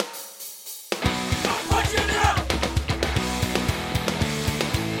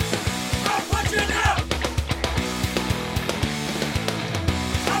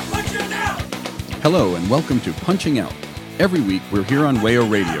Hello and welcome to Punching Out. Every week we're here on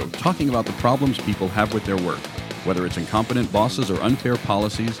Wayo Radio talking about the problems people have with their work, whether it's incompetent bosses or unfair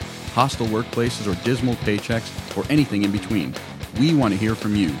policies, hostile workplaces or dismal paychecks, or anything in between. We want to hear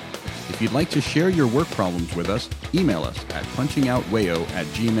from you. If you'd like to share your work problems with us, email us at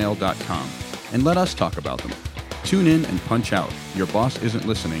punchingoutwayo@gmail.com and let us talk about them. Tune in and punch out. Your boss isn't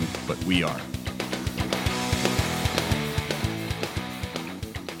listening, but we are.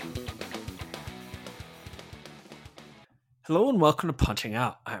 Hello and welcome to Punching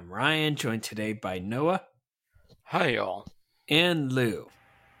Out. I'm Ryan, joined today by Noah. Hi, y'all. And Lou.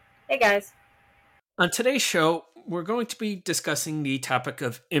 Hey, guys. On today's show, we're going to be discussing the topic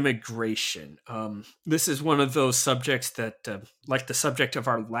of immigration. This is one of those subjects that, like the subject of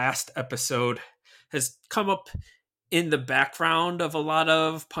our last episode, has come up in the background of a lot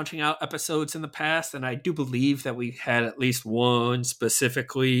of Punching Out episodes in the past, and I do believe that we had at least one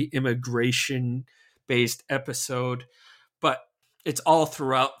specifically immigration-based episode. But it's all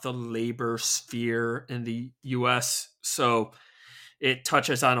throughout the labor sphere in the U.S., so it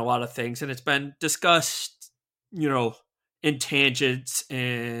touches on a lot of things, and it's been discussed, in tangents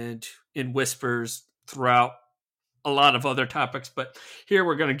and in whispers throughout a lot of other topics. But here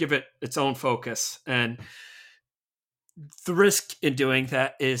we're going to give it its own focus, and the risk in doing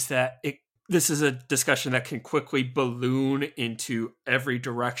that is that this is a discussion that can quickly balloon into every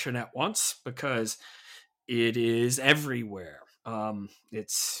direction at once because it is everywhere. We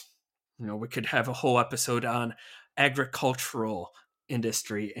could have a whole episode on agricultural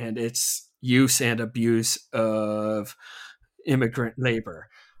industry and its use and abuse of immigrant labor.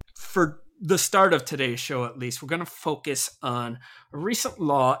 For the start of today's show, at least, we're going to focus on a recent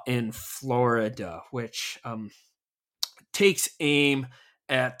law in Florida, which takes aim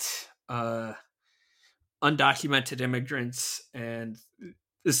at undocumented immigrants and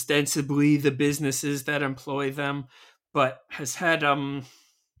ostensibly the businesses that employ them, but has had a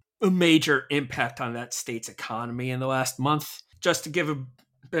major impact on that state's economy in the last month. Just to give a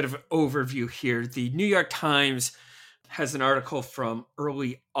bit of an overview here, the New York Times has an article from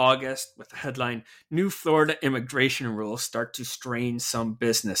early August with the headline, "New Florida Immigration Rules Start to Strain Some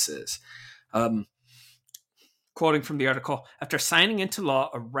Businesses." Quoting from the article, after signing into law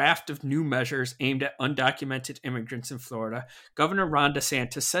a raft of new measures aimed at undocumented immigrants in Florida, Governor Ron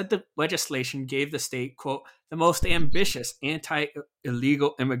DeSantis said the legislation gave the state, quote, the most ambitious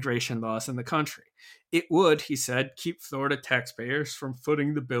anti-illegal immigration laws in the country. It would, he said, keep Florida taxpayers from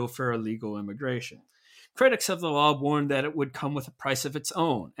footing the bill for illegal immigration. Critics of the law warned that it would come with a price of its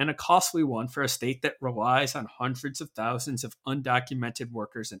own, and a costly one for a state that relies on hundreds of thousands of undocumented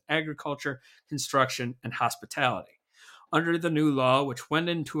workers in agriculture, construction, and hospitality. Under the new law, which went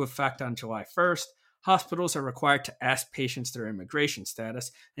into effect on July 1st, hospitals are required to ask patients their immigration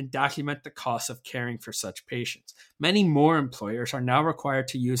status and document the costs of caring for such patients. Many more employers are now required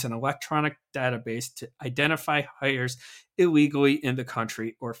to use an electronic database to identify hires illegally in the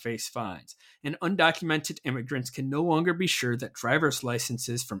country or face fines. And undocumented immigrants can no longer be sure that driver's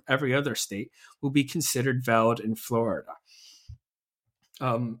licenses from every other state will be considered valid in Florida.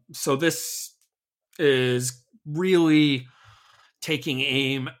 So this is really taking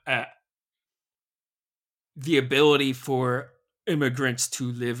aim at the ability for immigrants to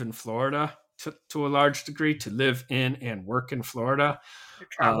live in Florida to a large degree, to live in and work in Florida. Or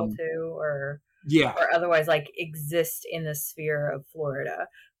travel to, or otherwise exist in the sphere of Florida.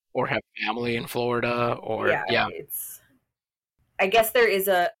 Or have family in Florida, I guess there is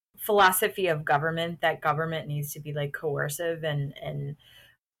a philosophy of government that government needs to be coercive and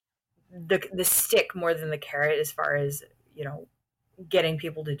the stick more than the carrot as far as, getting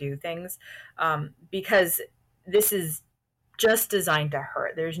people to do things, because this is just designed to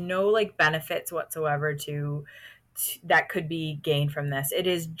hurt. There's no benefits whatsoever to that could be gained from this. It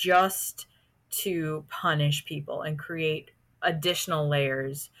is just to punish people and create additional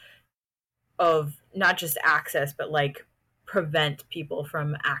layers of not just access, but prevent people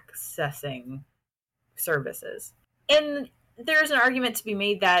from accessing services. And there's an argument to be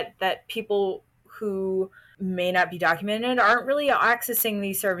made that people who may not be documented aren't really accessing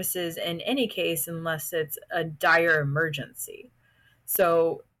these services in any case unless it's a dire emergency.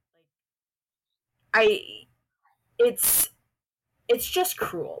 So it's just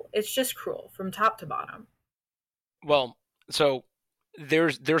cruel. It's just cruel from top to bottom. Well, so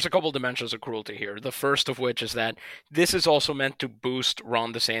there's a couple dimensions of cruelty here. The first of which is that this is also meant to boost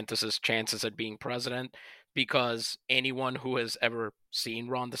Ron DeSantis' chances at being president, because anyone who has ever seen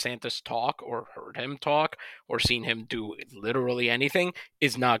Ron DeSantis talk or heard him talk or seen him do literally anything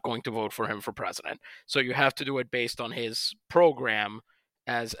is not going to vote for him for president. So you have to do it based on his program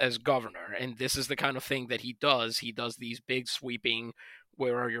as governor. And this is the kind of thing that he does. He does these big sweeping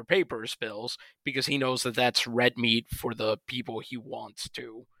 "where are your papers" bills because he knows that that's red meat for the people he wants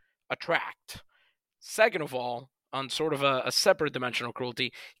to attract. Second of all, on sort of a separate dimensional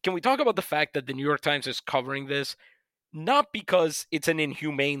cruelty, can we talk about the fact that the New York Times is covering this not because it's an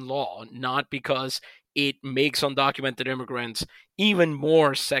inhumane law, not because it makes undocumented immigrants even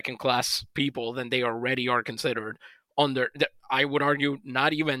more second class people than they already are considered under, I would argue,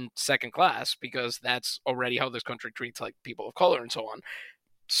 not even second class, because that's already how this country treats like people of color and so on,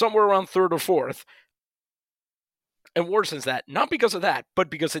 somewhere around third or fourth. And worse than that, not because of that, but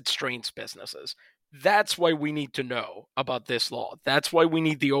because it strains businesses. That's why we need to know about this law. That's why we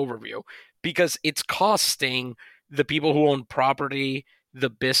need the overview, because it's costing the people who own property, the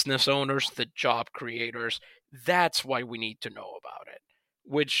business owners, the job creators. That's why we need to know about it,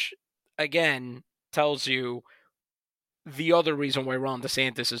 which, again, tells you the other reason why Ron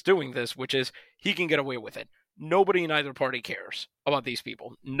DeSantis is doing this, which is he can get away with it. Nobody in either party cares about these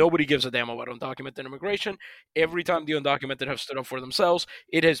people. Nobody gives a damn about undocumented immigration. Every time the undocumented have stood up for themselves,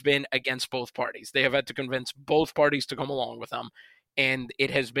 it has been against both parties. They have had to convince both parties to come along with them, and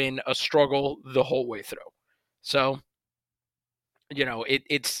it has been a struggle the whole way through. So,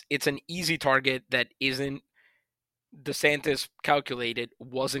 it's an easy target that isn't DeSantis calculated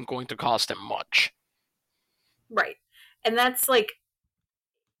wasn't going to cost him much. Right. And that's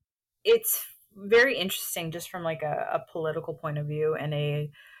it's very interesting just from a political point of view and a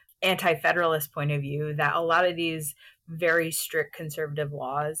anti-federalist point of view that a lot of these very strict conservative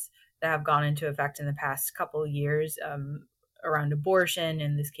laws that have gone into effect in the past couple of years around abortion,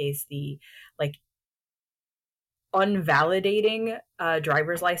 in this case, the unvalidating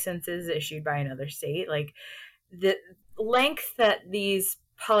driver's licenses issued by another state, the length that these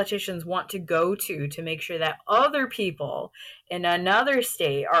politicians want to go to make sure that other people in another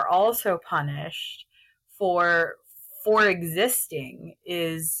state are also punished for existing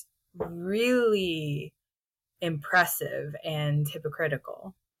is really impressive and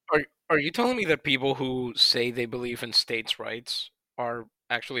hypocritical. Are you telling me that people who say they believe in states' rights are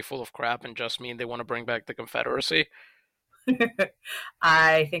actually full of crap and just mean they want to bring back the Confederacy?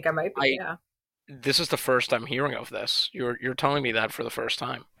 I think I might be, yeah. This is the first I'm hearing of this. You're telling me that for the first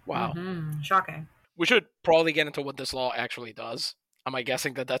time. Wow. Mm-hmm. Shocking. We should probably get into what this law actually does. Am I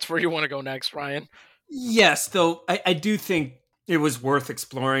guessing that that's where you want to go next, Ryan? Yes, though I do think it was worth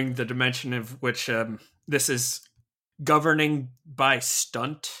exploring the dimension of which this is governing by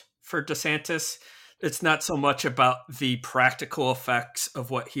stunt for DeSantis. It's not so much about the practical effects of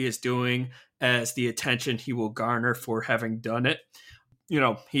what he is doing as the attention he will garner for having done it.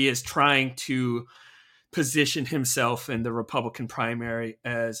 He is trying to position himself in the Republican primary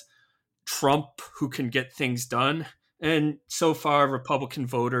as Trump who can get things done. And so far, Republican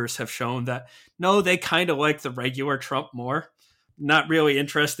voters have shown that, no, they kind of like the regular Trump more. Not really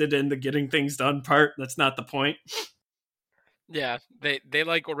interested in the getting things done part. That's not the point. Yeah, they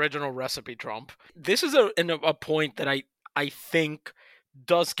like original recipe Trump. This is a point that I think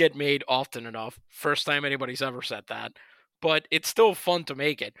does get made often enough. First time anybody's ever said that. But it's still fun to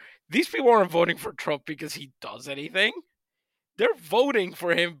make it. These people aren't voting for Trump because he does anything. They're voting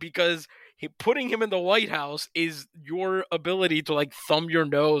for him because putting him in the White House is your ability to thumb your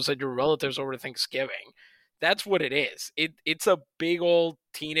nose at your relatives over Thanksgiving. That's what it is. It's a big old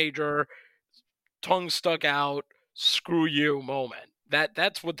teenager, tongue stuck out, screw you moment.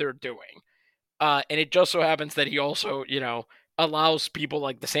 That's what they're doing. And it just so happens that he also, allows people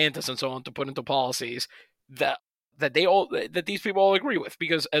like DeSantis and so on to put into policies that these people all agree with.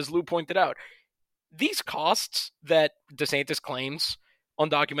 Because as Lou pointed out, these costs that DeSantis claims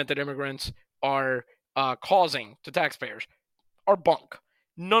undocumented immigrants are causing to taxpayers are bunk.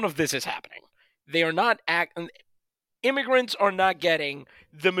 None of this is happening. They are not immigrants are not getting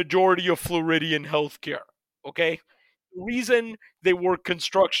the majority of Floridian health care. Okay? The reason they work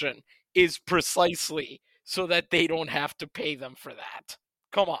construction is precisely so that they don't have to pay them for that.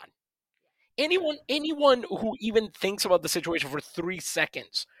 Come on. Anyone who even thinks about the situation for 3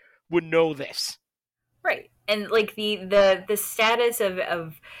 seconds would know this. Right. And the status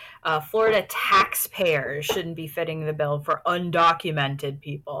of Florida taxpayers shouldn't be fitting the bill for undocumented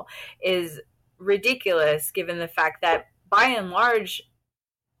people is ridiculous, given the fact that by and large,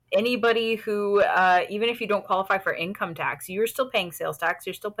 anybody who, even if you don't qualify for income tax, you're still paying sales tax,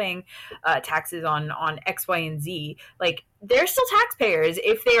 you're still paying taxes on X, Y, and Z. They're still taxpayers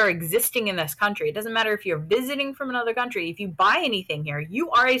if they are existing in this country. It doesn't matter if you're visiting from another country. If you buy anything here,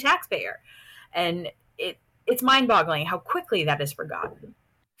 you are a taxpayer. And it's mind-boggling how quickly that is forgotten.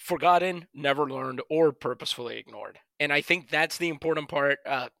 forgotten, never learned, or purposefully ignored. And I think that's the important part.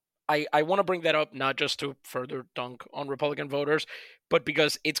 I want to bring that up not just to further dunk on Republican voters, but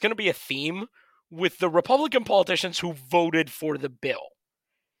because it's going to be a theme with the Republican politicians who voted for the bill,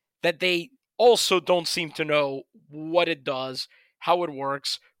 that they also don't seem to know what it does, how it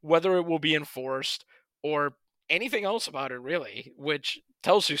works, whether it will be enforced, or anything else about it, really, which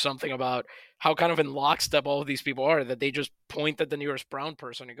tells you something about how kind of in lockstep all of these people are, that they just point at the nearest brown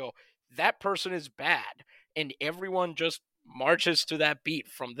person and go, that person is bad. And everyone just marches to that beat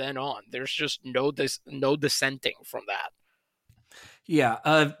from then on. There's just no dissenting from that.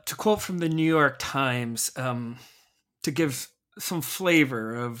 Yeah. To quote from the New York Times, to give some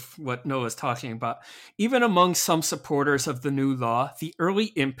flavor of what Noah's talking about, even among some supporters of the new law, the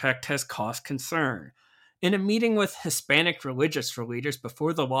early impact has caused concern. In a meeting with Hispanic religious leaders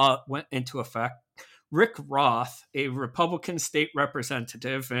before the law went into effect, Rick Roth, a Republican state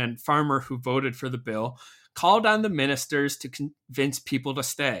representative and farmer who voted for the bill, called on the ministers to convince people to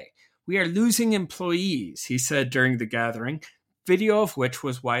stay. "We are losing employees," he said during the gathering, video of which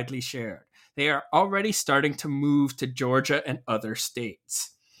was widely shared. "They are already starting to move to Georgia and other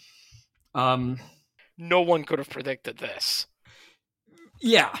states." No one could have predicted this.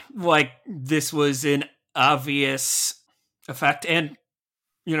 Yeah, like this was an obvious effect. And,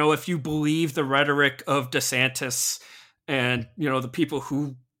 if you believe the rhetoric of DeSantis and, the people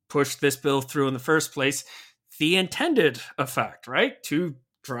who pushed this bill through in the first place, the intended effect, right? To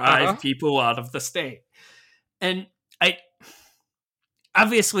drive people out of the state. And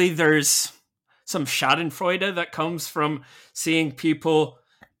obviously there's some schadenfreude that comes from seeing people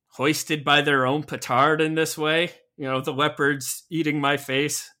hoisted by their own petard in this way, the leopards eating my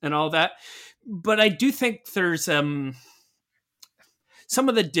face and all that. But I do think there's some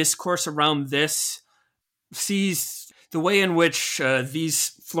of the discourse around this sees the way in which these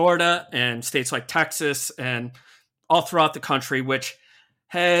Florida and states like Texas and all throughout the country, which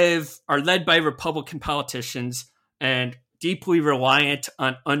are led by Republican politicians and deeply reliant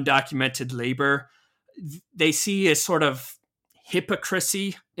on undocumented labor, they see a sort of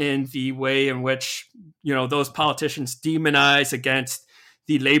hypocrisy in the way in which, those politicians demonize against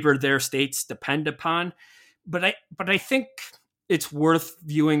the labor their states depend upon. But I think it's worth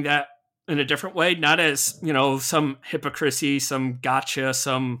viewing that in a different way, not as, some hypocrisy, some gotcha,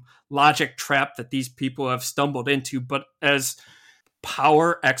 some logic trap that these people have stumbled into, but as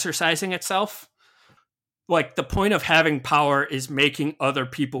power exercising itself. Like, the point of having power is making other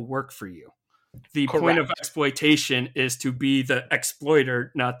people work for you. The Correct. Point of exploitation is to be the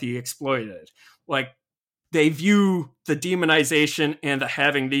exploiter, not the exploited. Like, they view the demonization and the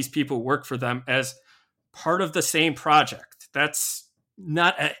having these people work for them as part of the same project. That's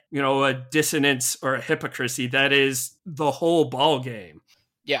not a dissonance or a hypocrisy. That is the whole ball game.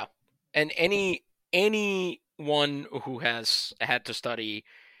 Yeah. And anyone who has had to study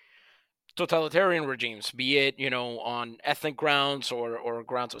totalitarian regimes, be it, on ethnic grounds or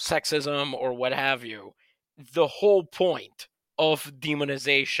grounds of sexism or what have you, the whole point of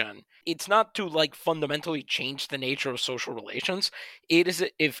demonization, it's not to fundamentally change the nature of social relations. It is,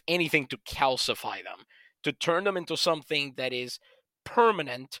 if anything, to calcify them, to turn them into something that is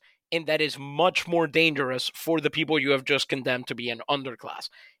permanent and that is much more dangerous for the people you have just condemned to be an underclass.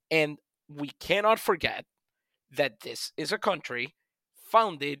 And we cannot forget that this is a country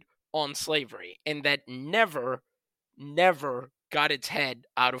founded on slavery, and that never got its head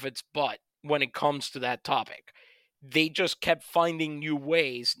out of its butt when it comes to that topic. They just kept finding new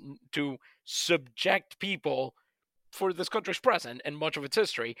ways to subject people for this country's present and much of its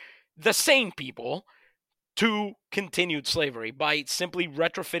history, the same people, to continued slavery by simply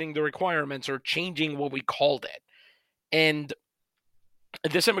retrofitting the requirements or changing what we called it. And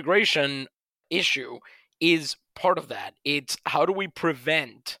this immigration issue is part of that. It's how do we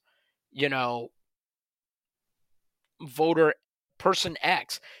prevent, voter person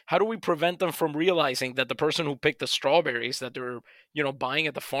X? How do we prevent them from realizing that the person who picked the strawberries that they're, buying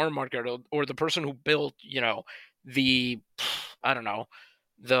at the farm market, or the person who built,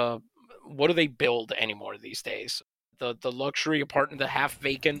 what do they build anymore these days? The luxury apartment, the half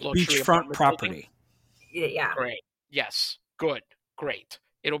vacant luxury beachfront property. Building? Yeah. Great. Yes. Good. Great.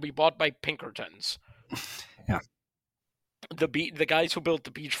 It'll be bought by Pinkertons. Yeah. The guys who built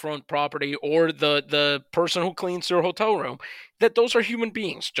the beachfront property, or the person who cleans their hotel room, that those are human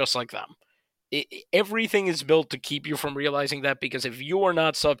beings just like them. Everything is built to keep you from realizing that, because if you are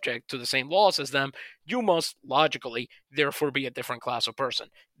not subject to the same laws as them, you must logically therefore be a different class of person.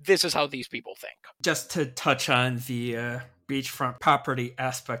 This is how these people think. Just to touch on the beachfront property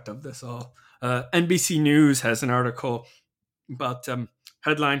aspect of this all, NBC News has an article about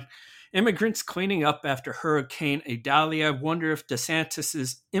Headline: Immigrants cleaning up after Hurricane Idalia wonder if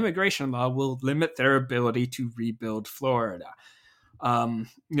DeSantis's immigration law will limit their ability to rebuild Florida.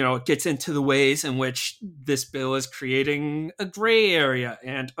 It gets into the ways in which this bill is creating a gray area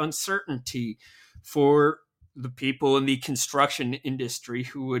and uncertainty for the people in the construction industry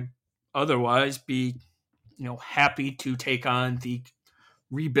who would otherwise be, happy to take on the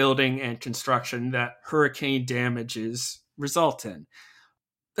rebuilding and construction that hurricane damages result in.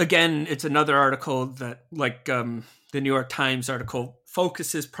 Again, it's another article that, like the New York Times article,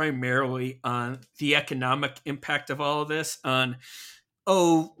 focuses primarily on the economic impact of all of this, on,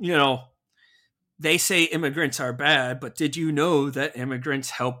 they say immigrants are bad, but did you know that immigrants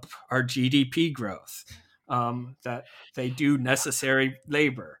help our GDP growth? That they do necessary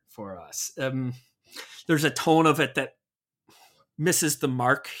labor for us. There's a tone of it that misses the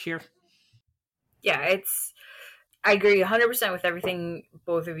mark here. Yeah, I agree 100% with everything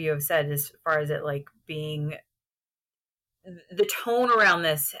both of you have said as far as it like being, the tone around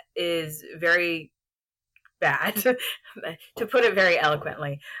this is very bad, to put it very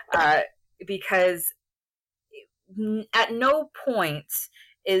eloquently, because at no point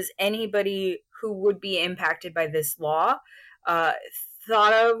is anybody who would be impacted by this law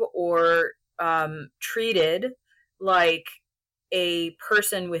thought of or treated like a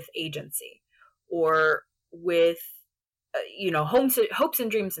person with agency or with hopes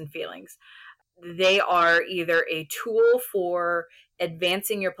and dreams and feelings. They are either a tool for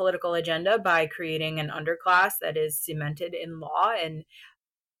advancing your political agenda by creating an underclass that is cemented in law, and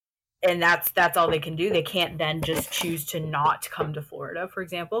that's all they can do. They can't then just choose to not come to Florida, for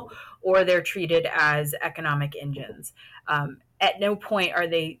example, or they're treated as economic engines. At no point are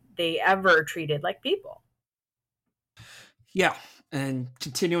they ever treated like people. Yeah, and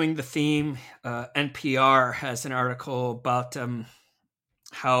continuing the theme, NPR has an article about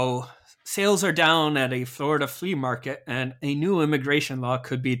how sales are down at a Florida flea market and a new immigration law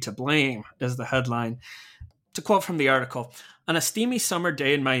could be to blame, as the headline. To quote from the article, on a steamy summer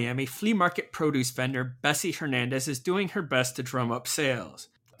day in Miami, flea market produce vendor Bessie Hernandez is doing her best to drum up sales.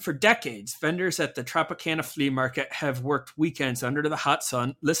 For decades, vendors at the Tropicana Flea Market have worked weekends under the hot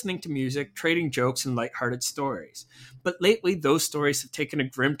sun, listening to music, trading jokes, and lighthearted stories. But lately, those stories have taken a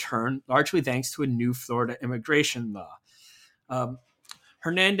grim turn, largely thanks to a new Florida immigration law.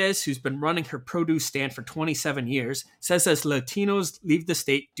 Hernandez, who's been running her produce stand for 27 years, says as Latinos leave the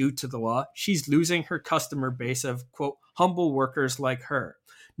state due to the law, she's losing her customer base of, quote, humble workers like her.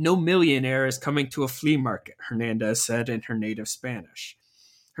 No millionaire is coming to a flea market, Hernandez said in her native Spanish.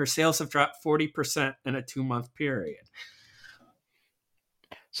 Her sales have dropped 40% in a 2-month period.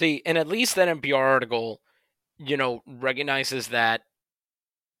 See, and at least that NPR article, recognizes that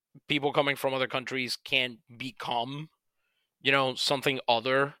people coming from other countries can become, something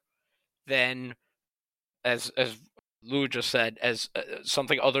other than, as Lou just said, as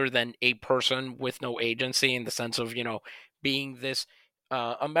something other than a person with no agency, in the sense of, being this,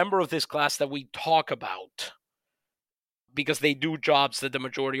 a member of this class that we talk about, because they do jobs that the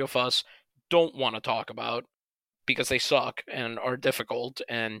majority of us don't want to talk about because they suck and are difficult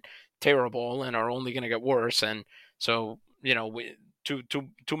and terrible and are only going to get worse. And so,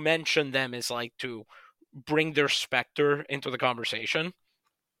 to mention them is like to bring their specter into the conversation.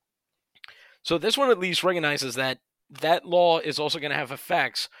 So this one at least recognizes that that law is also going to have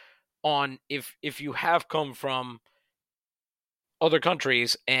effects on if you have come from other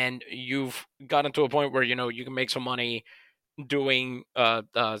countries and you've gotten to a point where, you can make some money doing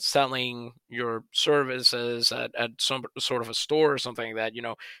selling your services at some sort of a store or something, that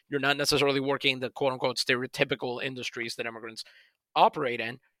you're not necessarily working the quote unquote stereotypical industries that immigrants operate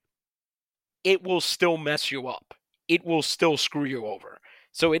in, it will still mess you up. It will still screw you over.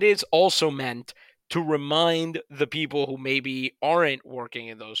 So it is also meant to remind the people who maybe aren't working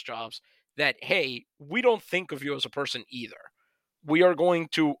in those jobs that, hey, we don't think of you as a person either. We are going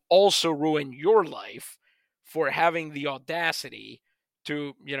to also ruin your life for having the audacity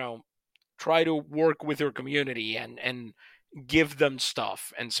to, try to work with your community and give them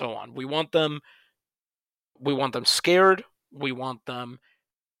stuff and so on. We want them scared. We want them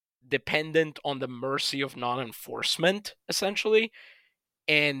dependent on the mercy of non-enforcement, essentially.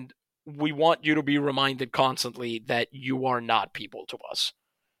 And we want you to be reminded constantly that you are not people to us.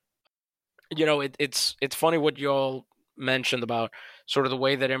 It's funny what you all mentioned about sort of the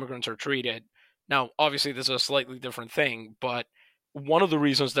way that immigrants are treated. Now, obviously, this is a slightly different thing, but one of the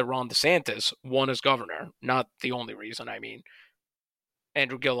reasons that Ron DeSantis won as governor, not the only reason, I mean,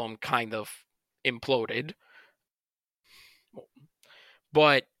 Andrew Gillum kind of imploded,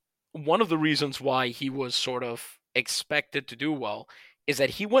 but one of the reasons why he was sort of expected to do well is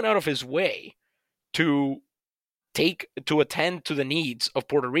that he went out of his way to attend to the needs of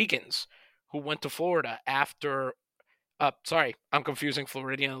Puerto Ricans who went to Florida after. Sorry, I'm confusing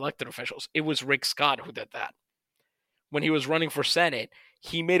Floridian elected officials. It was Rick Scott who did that. When he was running for Senate,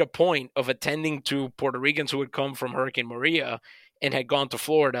 he made a point of attending to Puerto Ricans who had come from Hurricane Maria and had gone to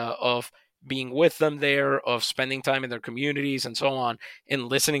Florida, of being with them there, of spending time in their communities and so on, and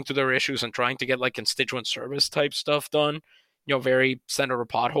listening to their issues and trying to get like constituent service type stuff done, very center of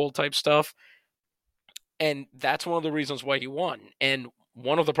pothole type stuff. And that's one of the reasons why he won. And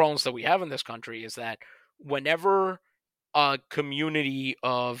one of the problems that we have in this country is that whenever a community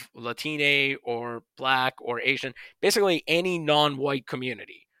of Latine or Black or Asian, basically any non-white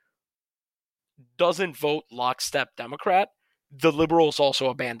community, doesn't vote lockstep Democrat, the liberals also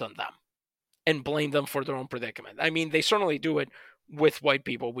abandon them and blame them for their own predicament. I mean, they certainly do it with white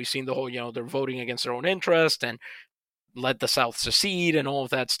people. We've seen the whole, they're voting against their own interest and let the South secede and all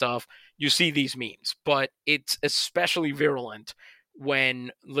of that stuff. You see these memes, but it's especially virulent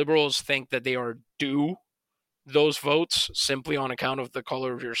when liberals think that they are due those votes simply on account of the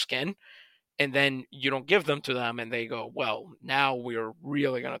color of your skin, and then you don't give them to them, and they go, well, now we're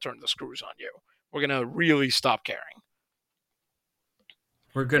really going to turn the screws on you. We're going to really stop caring.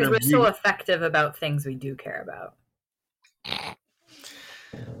 We're so effective about things we do care about.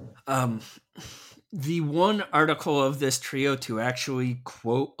 The one article of this trio to actually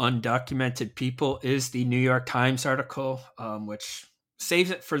quote undocumented people is the New York Times article, which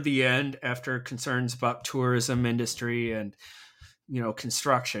saves it for the end after concerns about tourism industry and,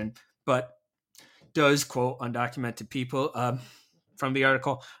 construction, but does quote undocumented people. From the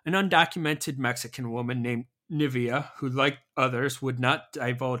article, an undocumented Mexican woman named Nivea, who, like others, would not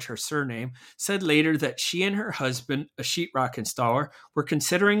divulge her surname, said later that she and her husband, a sheetrock installer, were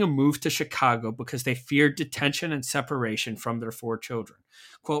considering a move to Chicago because they feared detention and separation from their 4 children.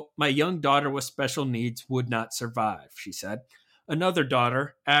 Quote, my young daughter with special needs would not survive, she said. Another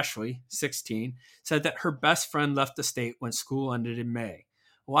daughter, Ashley, 16, said that her best friend left the state when school ended in May.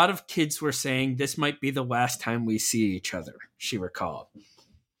 A lot of kids were saying this might be the last time we see each other, she recalled.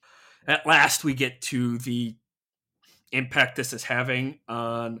 At last, we get to the impact this is having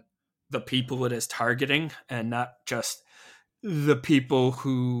on the people it is targeting, and not just the people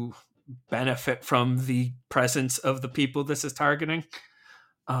who benefit from the presence of the people this is targeting.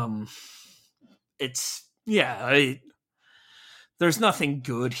 There's nothing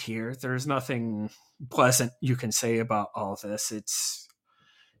good here. There's nothing pleasant you can say about all this. It's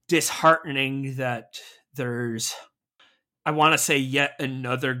disheartening that there's, I want to say, yet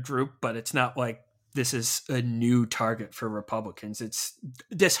another group, but it's not like this is a new target for Republicans. It's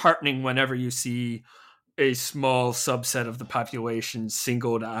disheartening whenever you see a small subset of the population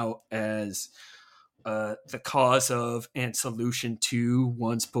singled out as the cause of and solution to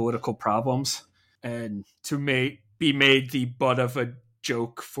one's political problems, and to be made the butt of a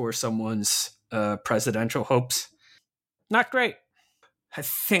joke for someone's presidential hopes. Not great. I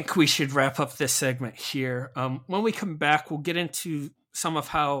think we should wrap up this segment here. When we come back, we'll get into some of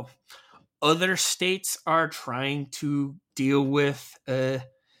how other states are trying to deal with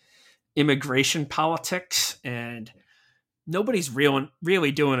immigration politics, and nobody's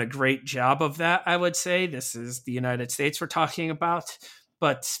really doing a great job of that, I would say. This is the United States we're talking about,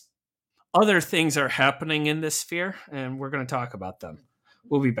 but other things are happening in this sphere, and we're going to talk about them.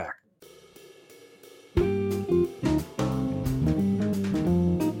 We'll be back.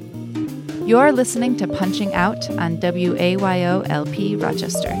 You're listening to Punching Out on WAYO LP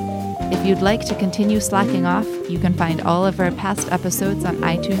Rochester. If you'd like to continue slacking off, you can find all of our past episodes on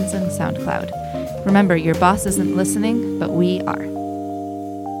iTunes and SoundCloud. Remember, your boss isn't listening, but we are.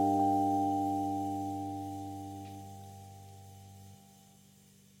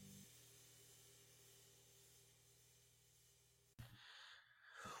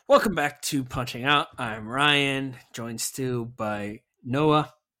 Welcome back to Punching Out. I'm Ryan, joined still by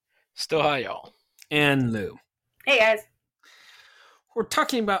Noah. Still hi, y'all. And Lou. Hey, guys. We're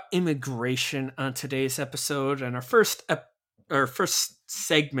talking about immigration on today's episode, and our first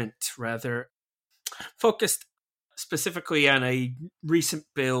segment, focused specifically on a recent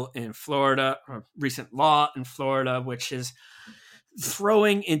bill in Florida, or recent law in Florida, which is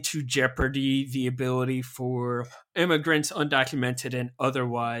throwing into jeopardy the ability for immigrants, undocumented and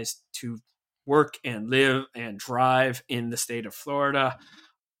otherwise, to work and live and drive in the state of Florida,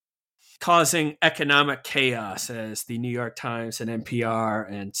 causing economic chaos, as the New York Times and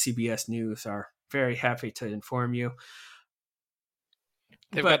NPR and CBS News are very happy to inform you.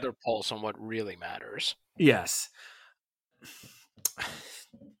 They've got their pulse on what really matters. Yes.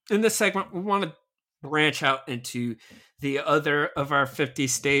 In this segment, we want to branch out into the other of our 50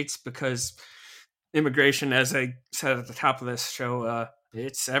 states, because immigration, as I said at the top of this show,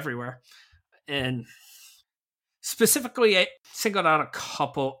 it's everywhere. And specifically, I singled out a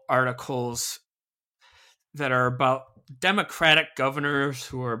couple articles that are about Democratic governors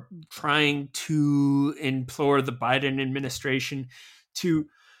who are trying to implore the Biden administration to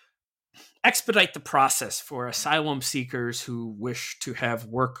expedite the process for asylum seekers who wish to have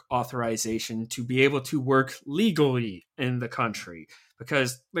work authorization to be able to work legally in the country,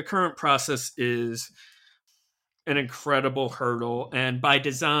 because the current process is an incredible hurdle and by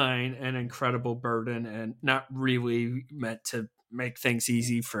design an incredible burden and not really meant to make things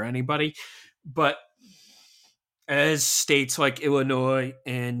easy for anybody. But as states like Illinois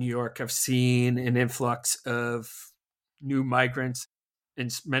and New York have seen an influx of new migrants, in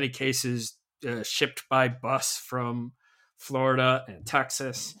many cases shipped by bus from Florida and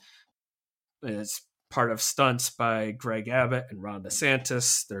Texas, as part of stunts by Greg Abbott and Ron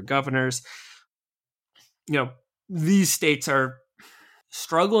DeSantis, their governors. These states are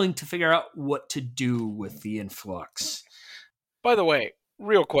struggling to figure out what to do with the influx. By the way,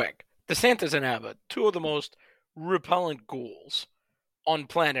 real quick, DeSantis and Abbott, two of the most repellent ghouls on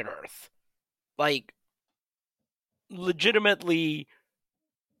planet Earth. Like, legitimately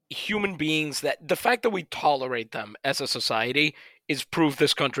human beings that the fact that we tolerate them as a society is proof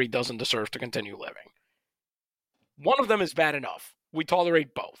this country doesn't deserve to continue living. One of them is bad enough. We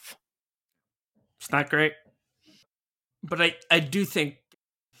tolerate both. It's not great. But I do think,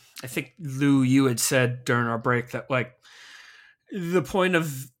 Lou, you had said during our break that, like, the point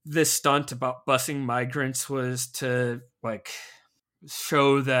of this stunt about busing migrants was to, like,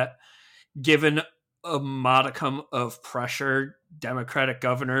 show that given a modicum of pressure, Democratic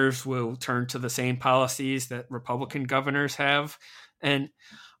governors will turn to the same policies that Republican governors have. And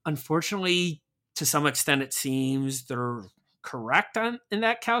unfortunately, to some extent, it seems they're correct in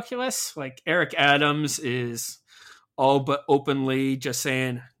that calculus. Like, Eric Adams is all but openly just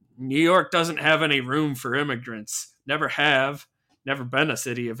saying New York doesn't have any room for immigrants. Never have. Never been a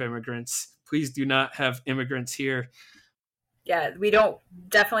city of immigrants. Please do not have immigrants here. Yeah, we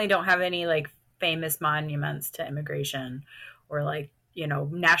definitely don't have any like famous monuments to immigration or like,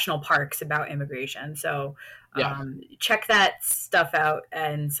 national parks about immigration. So check that stuff out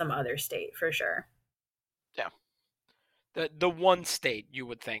in some other state for sure. Yeah. The one state you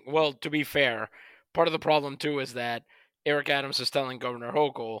would think. Well, to be fair, part of the problem too is that Eric Adams is telling Governor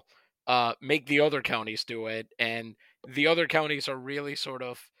Hochul, make the other counties do it, and the other counties are really sort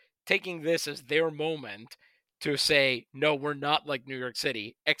of taking this as their moment to say, no, we're not like New York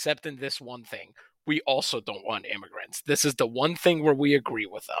City, except in this one thing. We also don't want immigrants. This is the one thing where we agree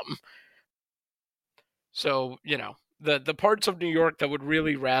with them. So, the parts of New York that would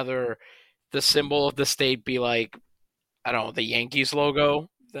really rather the symbol of the state be like, I don't know, the Yankees logo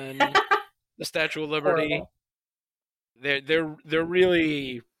than the Statue of Liberty. Horrible. They're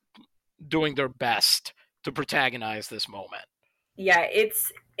really doing their best to protagonize this moment. Yeah,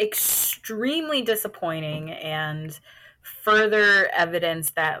 it's extremely disappointing and further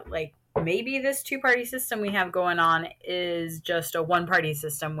evidence that like maybe this two-party system we have going on is just a one-party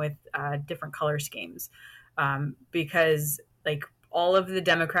system with different color schemes, because like all of the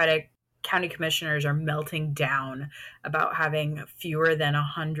Democratic county commissioners are melting down about having fewer than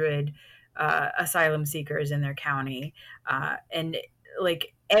 100 asylum seekers in their county, and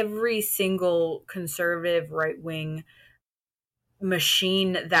like every single conservative right-wing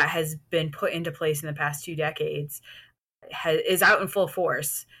machine that has been put into place in the past 2 decades is out in full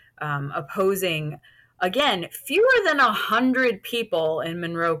force, opposing, again, fewer than 100 people in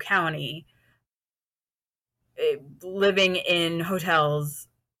Monroe County living in hotels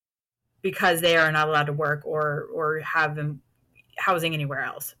because they are not allowed to work or have them housing anywhere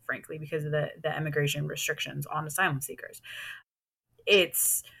else, frankly, because of the immigration restrictions on asylum seekers.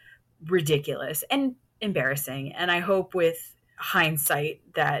 It's ridiculous and embarrassing. And I hope with hindsight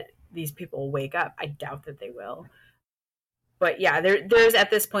that these people wake up. I doubt that they will. But yeah, there's at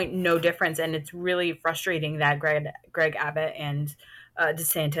this point no difference. And it's really frustrating that Greg Abbott and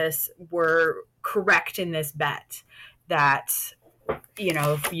DeSantis were correct in this bet that,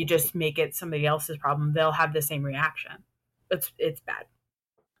 if you just make it somebody else's problem, they'll have the same reaction. It's bad.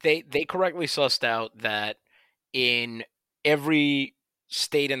 They correctly sussed out that in every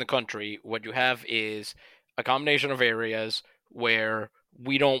state in the country, what you have is a combination of areas where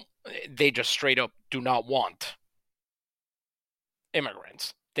they just straight up do not want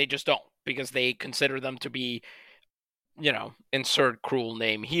immigrants. They just don't, because they consider them to be, insert cruel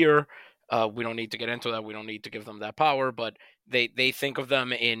name here. We don't need to get into that. We don't need to give them that power, but They think of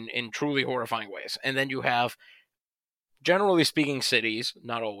them in truly horrifying ways. And then you have, generally speaking, cities,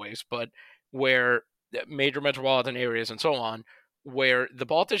 not always, but where major metropolitan areas and so on, where the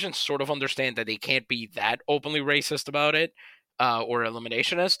politicians sort of understand that they can't be that openly racist about it or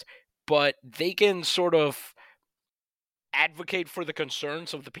eliminationist, but they can sort of advocate for the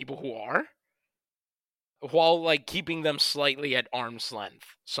concerns of the people who are, while like keeping them slightly at arm's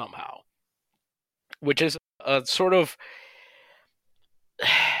length somehow, which is a sort of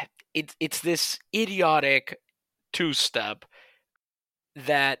it's this idiotic two-step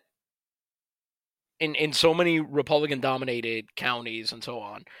that in so many Republican-dominated counties and so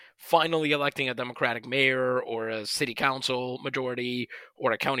on, finally electing a Democratic mayor or a city council majority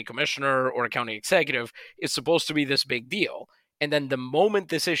or a county commissioner or a county executive is supposed to be this big deal. And then the moment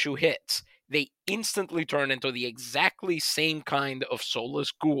this issue hits, they instantly turn into the exactly same kind of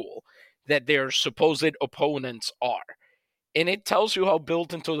soulless ghoul that their supposed opponents are. And it tells you how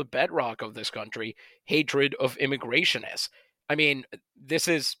built into the bedrock of this country hatred of immigration is. I mean,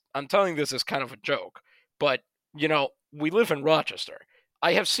 I'm telling this as kind of a joke, but, we live in Rochester.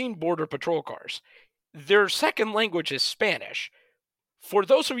 I have seen Border Patrol cars. Their second language is Spanish. For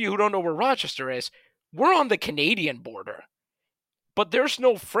those of you who don't know where Rochester is, we're on the Canadian border. But there's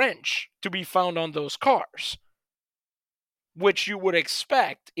no French to be found on those cars, which you would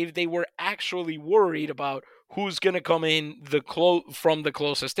expect if they were actually worried about who's going to come in from the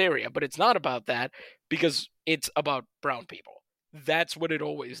closest area. But it's not about that, because it's about brown people. That's what it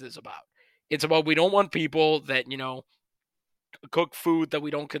always is about. It's about, we don't want people that, cook food that we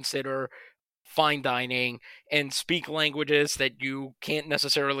don't consider fine dining and speak languages that you can't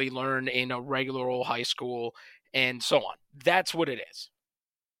necessarily learn in a regular old high school and so on. That's what it is.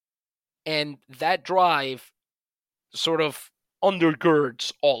 And that drive sort of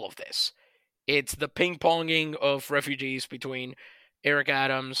undergirds all of this. It's the ping-ponging of refugees between Eric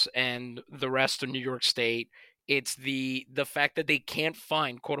Adams and the rest of New York State. It's the fact that they can't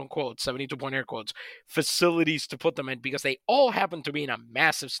find, quote-unquote, 72-point air quotes, facilities to put them in because they all happen to be in a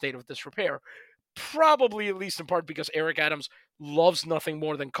massive state of disrepair, probably at least in part because Eric Adams loves nothing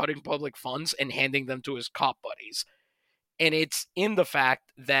more than cutting public funds and handing them to his cop buddies. And it's in the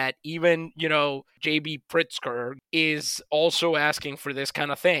fact that even, J.B. Pritzker is also asking for this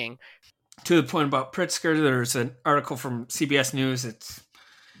kind of thing. To the point about Pritzker, there's an article from CBS News. It's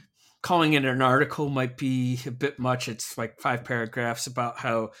calling it an article might be a bit much. It's like 5 paragraphs about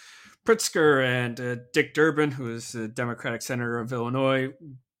how Pritzker and Dick Durbin, who is the Democratic senator of Illinois,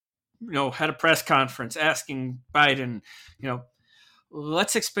 had a press conference asking Biden,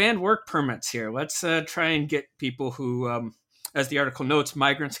 let's expand work permits here. Let's try and get people who, as the article notes,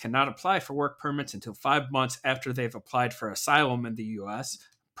 migrants cannot apply for work permits until 5 months after they've applied for asylum in the U.S.,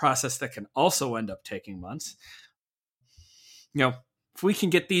 process that can also end up taking months. If we can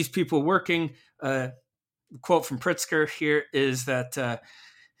get these people working, the quote from Pritzker here is that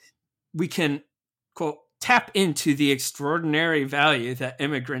we can, quote, tap into the extraordinary value that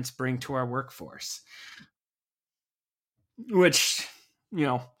immigrants bring to our workforce. Which,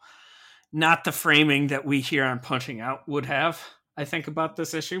 not the framing that we here on Punching Out would have, I think, about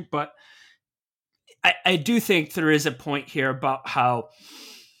this issue. But I do think there is a point here about how,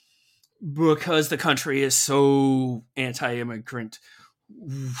 because the country is so anti-immigrant,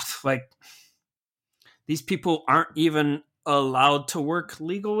 like, these people aren't even allowed to work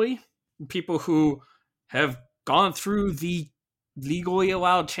legally. People who have gone through the legally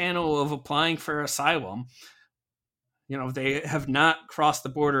allowed channel of applying for asylum, they have not crossed the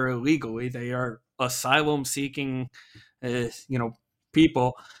border illegally. They are asylum seeking,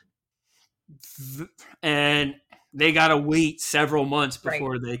 people. And they got to wait several months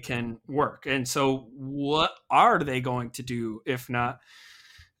before they can work. And so what are they going to do if not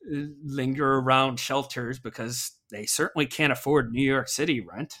linger around shelters, because they certainly can't afford New York City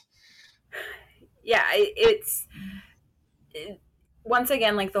rent? Yeah, once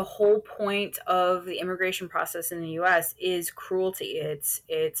again, like, the whole point of the immigration process in the U.S. is cruelty.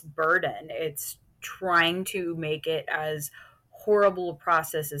 It's burden. It's trying to make it as horrible a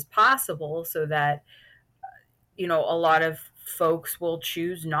process as possible so that, a lot of folks will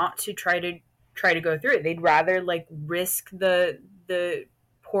choose not to try to go through it. They'd rather risk the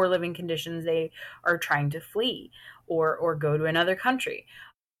poor living conditions they are trying to flee or go to another country.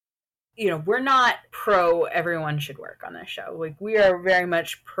 We're not pro everyone should work on this show. We are very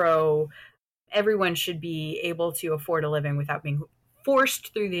much pro everyone should be able to afford a living without being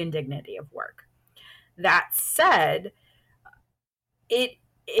forced through the indignity of work. That said, it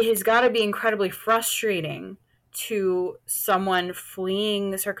has got to be incredibly frustrating to someone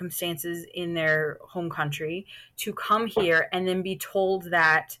fleeing the circumstances in their home country to come here and then be told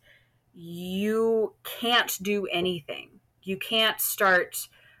that you can't do anything. You can't start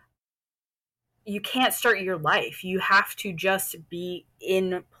your life. You have to just be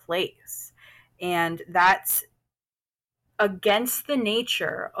in place. And that's against the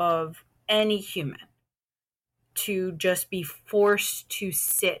nature of any human, to just be forced to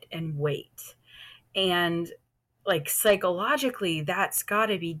sit and wait. And like psychologically, that's got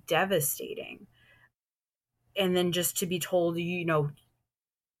to be devastating. And then just to be told,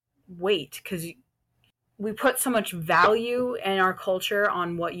 wait, because we put so much value in our culture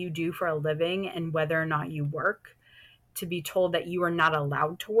on what you do for a living and whether or not you work. To be told that you are not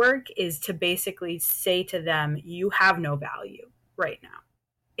allowed to work is to basically say to them, you have no value right now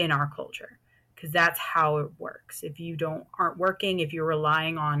in our culture, because that's how it works. If you aren't working, if you're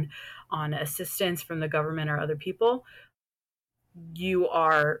relying on assistance from the government or other people, you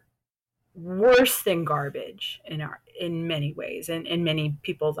are worse than garbage in many ways and in many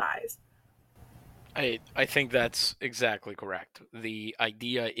people's eyes. I think that's exactly correct. The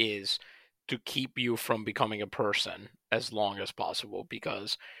idea is to keep you from becoming a person as long as possible,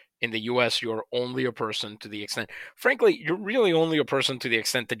 because in the US you're only a person to the extent, frankly, you're really only a person to the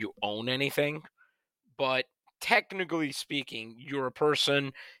extent that you own anything, but technically speaking, you're a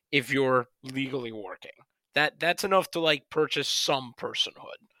person if you're legally working. That's enough to like purchase some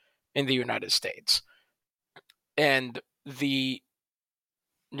personhood in the United States. And the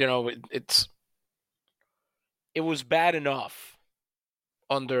it was bad enough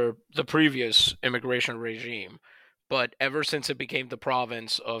under the previous immigration regime, but ever since it became the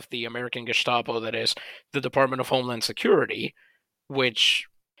province of the American Gestapo, that is, the Department of Homeland Security, which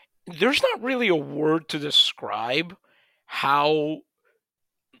there's not really a word to describe how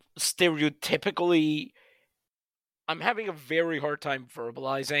stereotypically, I'm having a very hard time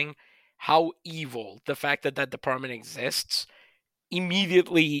verbalizing how evil the fact that that department exists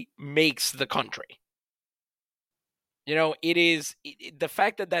immediately makes the country. It is the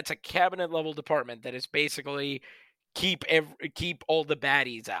fact that that's a cabinet level department that is basically keep all the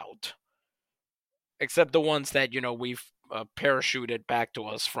baddies out, except the ones that we've parachuted back to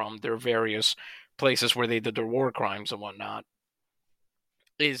us from their various places where they did their war crimes and whatnot.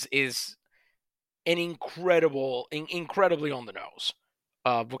 Is an incredibly on the nose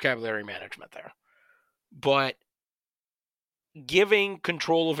vocabulary management there, but giving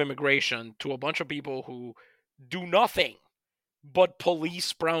control of immigration to a bunch of people who do nothing but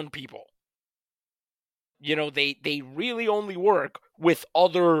police brown people. They really only work with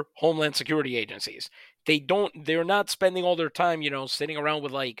other Homeland Security agencies. They're not spending all their time, sitting around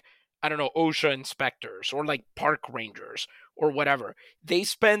with like, I don't know, OSHA inspectors or like park rangers or whatever. They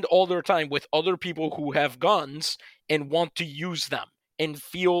spend all their time with other people who have guns and want to use them and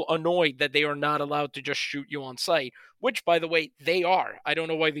feel annoyed that they are not allowed to just shoot you on sight, which, by the way, they are. I don't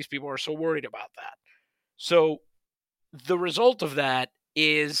know why these people are so worried about that. So the result of that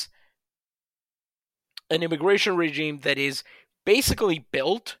is an immigration regime that is basically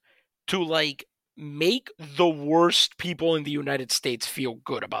built to like make the worst people in the United States feel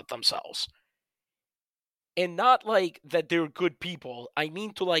good about themselves. And not like that they're good people. I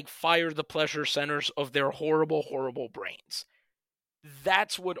mean to like fire the pleasure centers of their horrible, horrible brains.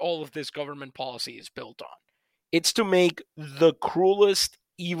 That's what all of this government policy is built on. It's to make the cruelest,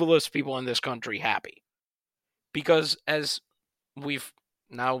 evilest people in this country happy. Because as we've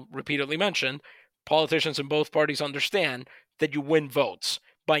now repeatedly mentioned, politicians in both parties understand that you win votes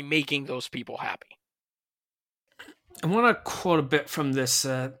by making those people happy. I want to quote a bit from this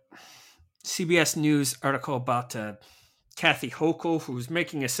CBS News article about Kathy Hochul, who's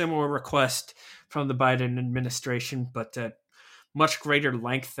making a similar request from the Biden administration, but much greater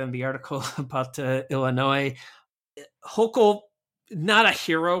length than the article about Illinois. Hochul, not a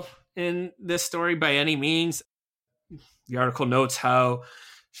hero in this story by any means. The article notes how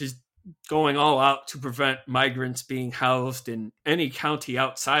she's going all out to prevent migrants being housed in any county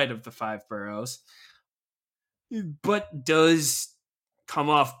outside of the 5 boroughs, but does come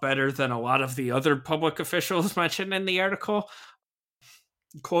off better than a lot of the other public officials mentioned in the article.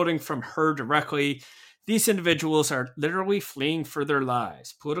 Quoting from her directly, "These individuals are literally fleeing for their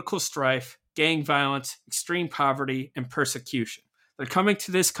lives, political strife, gang violence, extreme poverty, and persecution. They're coming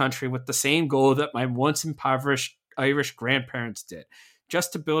to this country with the same goal that my once impoverished Irish grandparents did,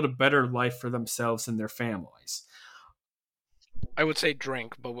 just to build a better life for themselves and their families." I would say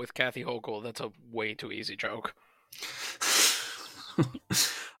drink, but with Kathy Hochul, that's a way too easy joke.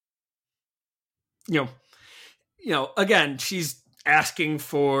 Again, she's asking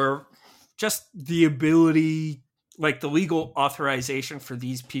for just the ability, like the legal authorization for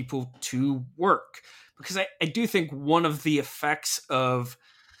these people to work. Because I do think one of the effects of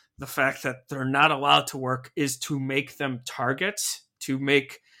the fact that they're not allowed to work is to make them targets, to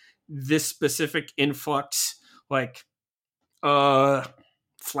make this specific influx like a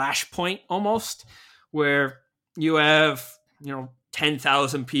flashpoint almost, where you have,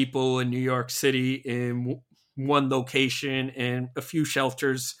 10,000 people in New York City in one location and a few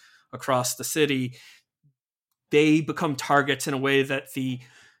shelters across the city. They become targets in a way that the,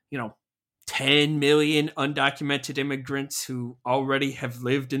 10 million undocumented immigrants who already have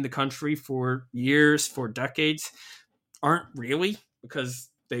lived in the country for years, for decades, aren't really, because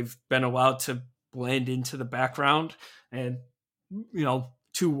they've been allowed to blend into the background and,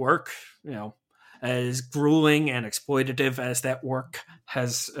 to work, as grueling and exploitative as that work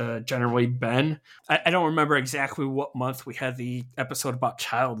has generally been. I don't remember exactly what month we had the episode about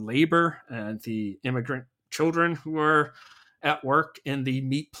child labor and the immigrant children who are at work in the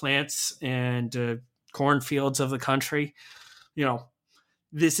meat plants and cornfields of the country.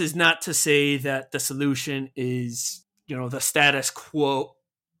 This is not to say that the solution is, the status quo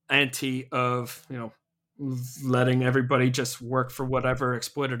ante of, letting everybody just work for whatever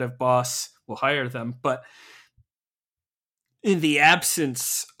exploitative boss will hire them. But in the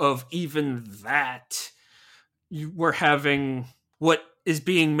absence of even that, we're having what is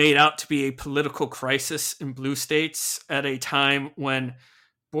being made out to be a political crisis in blue states at a time when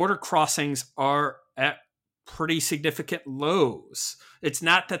border crossings are at pretty significant lows. It's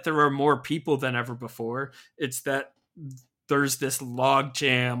not that there are more people than ever before. It's that there's this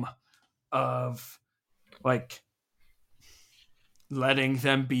logjam of like letting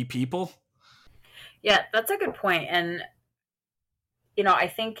them be people. Yeah, that's a good point. And, I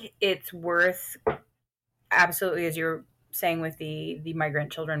think it's worth, absolutely, as you're saying with the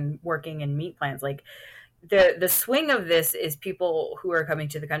migrant children working in meat plants, like the swing of this is people who are coming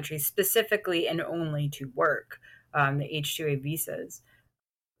to the country specifically and only to work, the H-2A visas,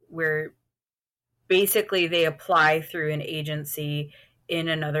 where basically they apply through an agency in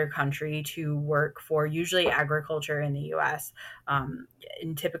another country to work for usually agriculture in the US.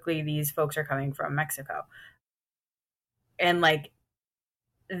 And typically these folks are coming from Mexico. And like,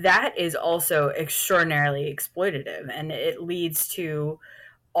 that is also extraordinarily exploitative, and it leads to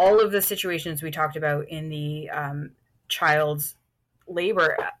all of the situations we talked about in the child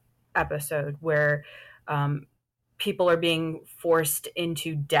labor episode, where people are being forced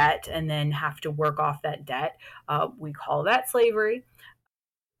into debt and then have to work off that debt. We call that slavery.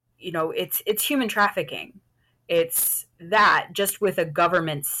 It's human trafficking. It's that, just with a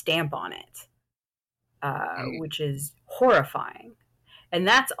government stamp on it, which is horrifying. And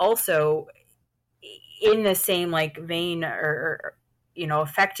that's also in the same vein, or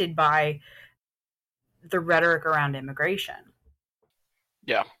affected by the rhetoric around immigration.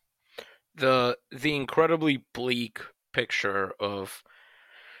 Yeah. The incredibly bleak picture of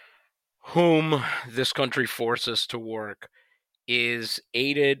whom this country forces to work is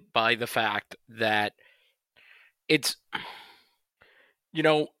aided by the fact that it's,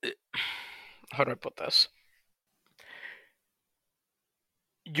 how do I put this?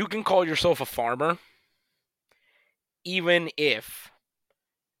 You can call yourself a farmer even if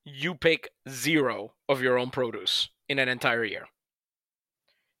you pick 0 of your own produce in an entire year.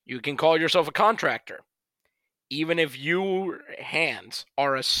 You can call yourself a contractor even if your hands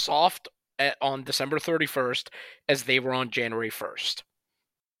are as soft on December 31st as they were on January 1st.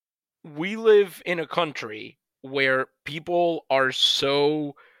 We live in a country where people are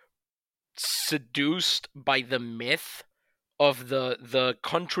so seduced by the myth of the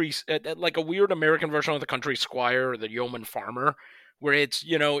country's, like a weird American version of the country squire or the yeoman farmer, where it's,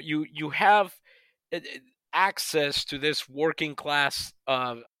 you have access to this working class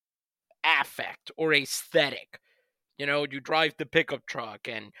affect or aesthetic. You drive the pickup truck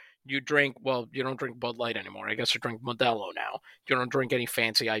and you drink, well, you don't drink Bud Light anymore. I guess you drink Modelo now. You don't drink any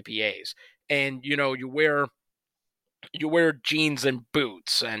fancy IPAs. And, you wear jeans and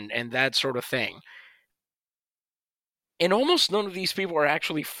boots and that sort of thing. And almost none of these people are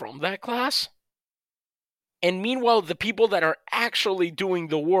actually from that class. And meanwhile, the people that are actually doing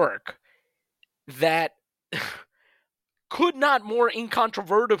the work that could not more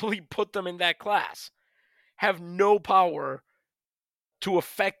incontrovertibly put them in that class have no power to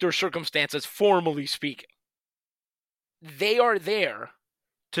affect their circumstances, formally speaking. They are there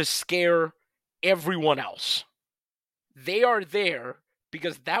to scare everyone else. They are there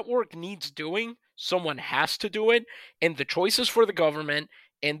because that work needs doing. Someone has to do it, and the choices for the government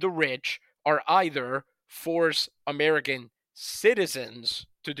and the rich are either force American citizens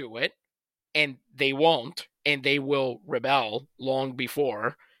to do it, and they won't, and they will rebel long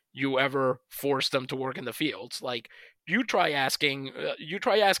before you ever force them to work in the fields. Like, you try asking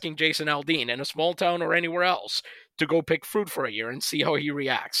Jason Aldean in a small town or anywhere else to go pick fruit for a year and see how he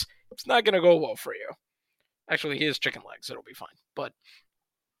reacts. It's not going to go well for you. Actually, he has chicken legs. It'll be fine. But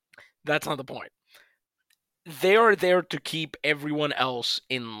that's not the point. They are there to keep everyone else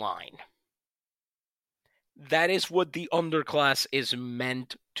in line. That is what the underclass is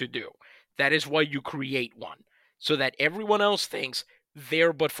meant to do. That is why you create one. So that everyone else thinks,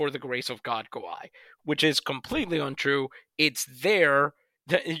 there but for the grace of God go I. Which is completely untrue. It's there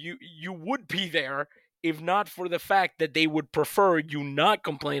that you would be there if not for the fact that they would prefer you not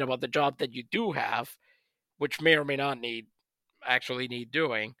complain about the job that you do have, which may or may not need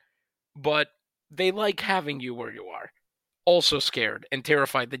doing, but they like having you where you are. Also scared and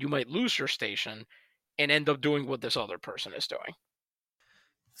terrified that you might lose your station and end up doing what this other person is doing.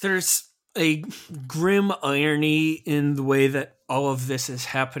 There's a grim irony in the way that all of this is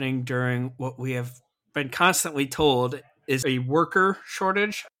happening during what we have been constantly told is a worker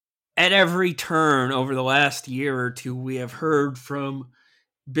shortage. At every turn over the last year or two, we have heard from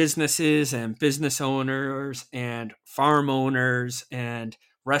businesses and business owners and farm owners and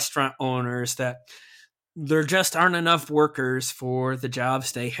restaurant owners that there just aren't enough workers for the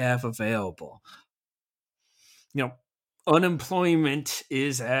jobs they have available. Unemployment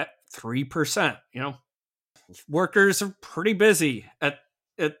is at 3%. Workers are pretty busy at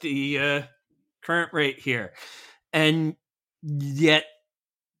the current rate here. And yet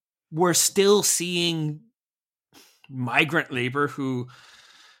we're still seeing migrant labor who,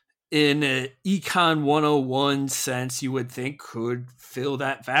 in an Econ 101 sense, you would think could fill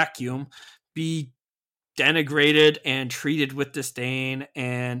that vacuum, be denigrated and treated with disdain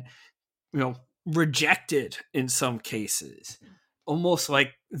and, rejected in some cases. Almost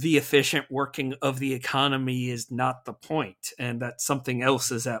like the efficient working of the economy is not the point, and that something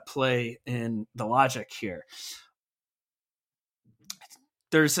else is at play in the logic here.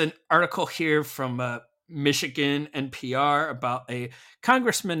 There's an article here from Michigan NPR about a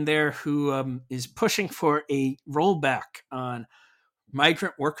congressman there who is pushing for a rollback on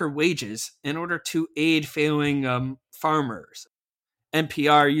migrant worker wages in order to aid failing farmers.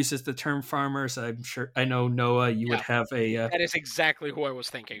 NPR uses the term farmers. I know, Noah, you would have a... that is exactly who I was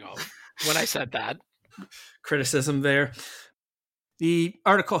thinking of when I said that. Criticism there. The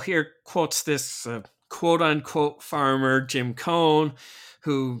article here quotes this quote-unquote farmer, Jim Cohn,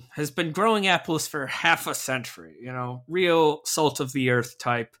 who has been growing apples for half a century, real salt-of-the-earth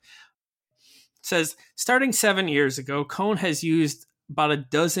type. It says, starting 7 years ago, Cohn has used about a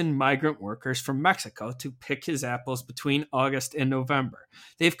dozen migrant workers from Mexico to pick his apples between August and November.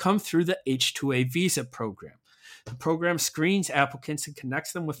 They've come through the H-2A visa program. The program screens applicants and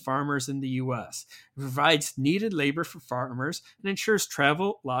connects them with farmers in the U.S. It provides needed labor for farmers and ensures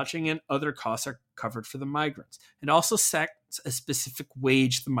travel, lodging, and other costs are covered for the migrants. It also sets a specific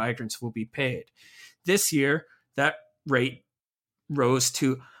wage the migrants will be paid. This year, that rate rose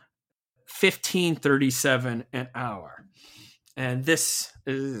to $15.37 an hour. And this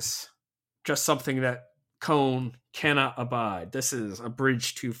is just something that Cohn cannot abide. This is a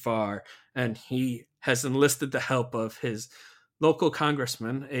bridge too far, and he has enlisted the help of his local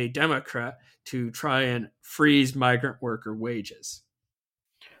congressman, a Democrat, to try and freeze migrant worker wages.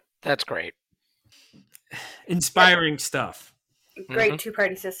 That's great. Inspiring stuff. Great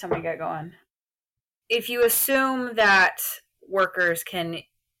two-party system we got going. If you assume that workers can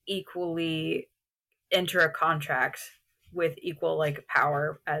equally enter a contract with equal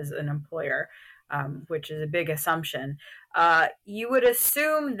power as an employer, which is a big assumption, you would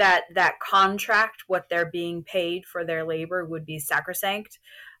assume that contract, what they're being paid for their labor, would be sacrosanct.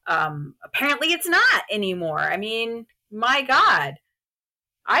 Apparently it's not anymore. I mean, my God,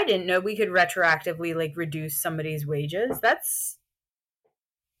 I didn't know we could retroactively reduce somebody's wages. That's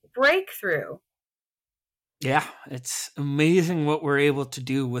breakthrough. Yeah, it's amazing what we're able to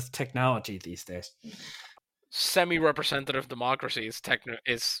do with technology these days. Semi-representative democracy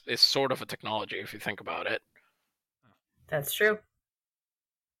is sort of a technology if you think about it. That's true.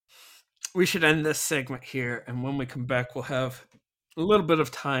 We should end this segment here, and when we come back, we'll have a little bit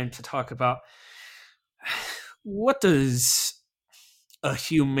of time to talk about what does a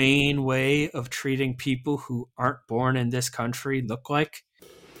humane way of treating people who aren't born in this country look like?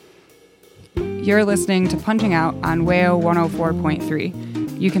 You're listening to Punching Out on WAYO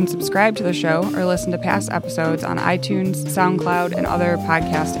 104.3. You can subscribe to the show or listen to past episodes on iTunes, SoundCloud, and other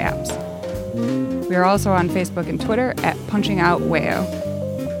podcast apps. We are also on Facebook and Twitter at Punching Out WAYO.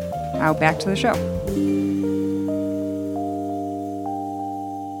 Now back to the show.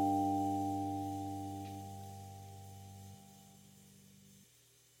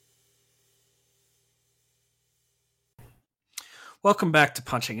 Welcome back to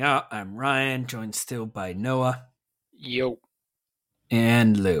Punching Out. I'm Ryan, joined still by Noah. Yo.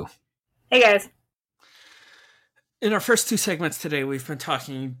 And Lou. Hey, guys. In our first two segments today, we've been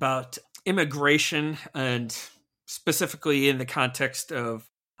talking about immigration, and specifically in the context of,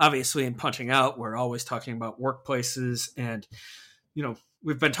 obviously in Punching Out, we're always talking about workplaces, and,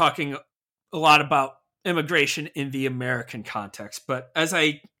 we've been talking a lot about immigration in the American context. But as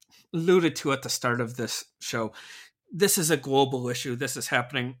I alluded to at the start of this show, this is a global issue. This is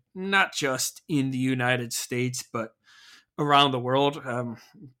happening not just in the United States, but around the world.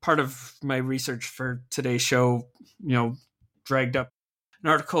 Part of my research for today's show, dragged up an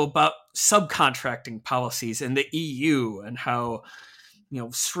article about subcontracting policies in the EU and how,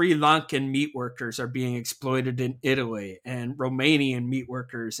 Sri Lankan meat workers are being exploited in Italy and Romanian meat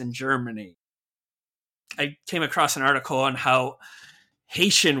workers in Germany. I came across an article on how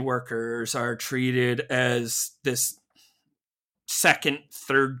Haitian workers are treated as this second,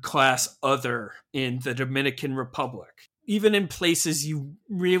 third class other in the Dominican Republic. Even in places you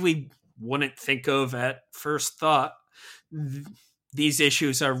really wouldn't think of at first thought, these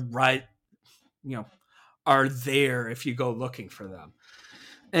issues are are there if you go looking for them.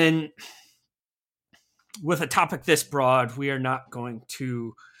 And with a topic this broad, we are not going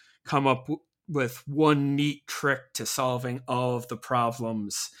to come up with one neat trick to solving all of the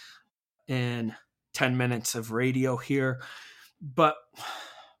problems in 10 minutes of radio here. But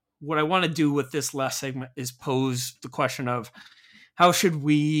what I want to do with this last segment is pose the question of how should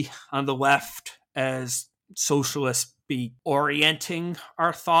we on the left as socialists be orienting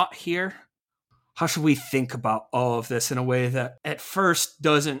our thought here? How should we think about all of this in a way that at first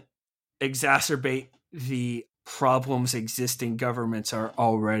doesn't exacerbate the problems existing governments are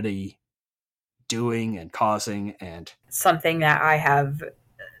already doing and causing? And something that I have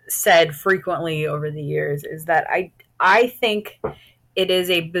said frequently over the years is that I think it is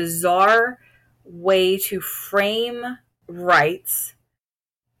a bizarre way to frame rights,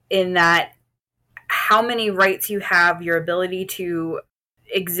 in that how many rights you have, your ability to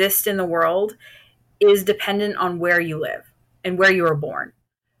exist in the world, is dependent on where you live and where you were born.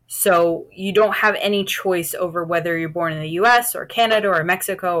 So you don't have any choice over whether you're born in the US or Canada or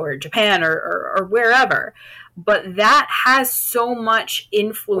Mexico or Japan or wherever. But that has so much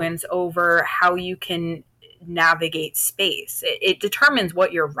influence over how you can navigate space. It determines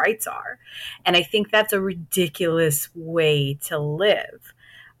what your rights are. And I think that's a ridiculous way to live,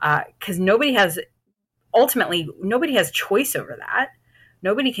 because nobody has choice over that.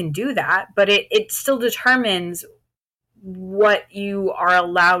 Nobody can do that, but it still determines what you are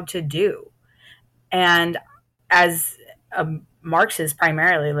allowed to do. And as a Marxist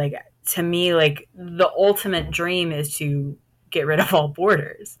primarily, like, to me, like, the ultimate dream is to get rid of all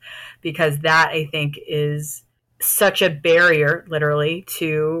borders, because that, I think, is such a barrier, literally,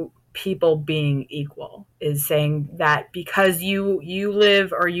 to people being equal, is saying that because you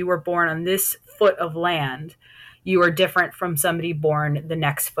live or you were born on this foot of land, you are different from somebody born the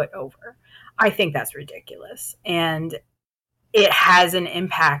next foot over. I think that's ridiculous. And it has an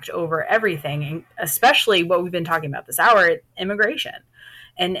impact over everything, and especially what we've been talking about this hour, immigration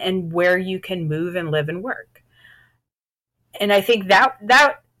and where you can move and live and work. And I think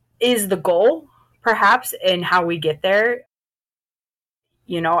that is the goal, perhaps, in how we get there.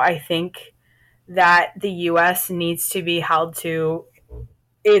 I think that the U.S. needs to be held to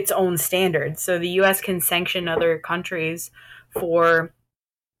its own standards. So the U.S. can sanction other countries for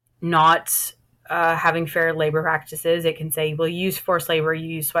not having fair labor practices. It can say, well, you use forced labor, you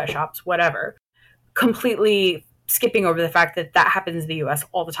use sweatshops, whatever. Completely skipping over the fact that happens in the U.S.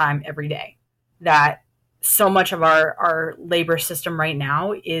 all the time, every day. That so much of our labor system right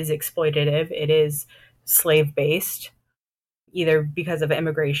now is exploitative. It is slave-based, either because of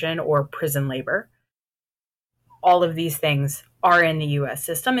immigration or prison labor. All of these things are in the U.S.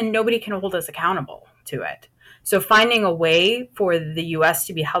 system, and nobody can hold us accountable to it. So finding a way for the U.S.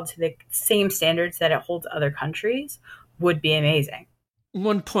 to be held to the same standards that it holds other countries would be amazing.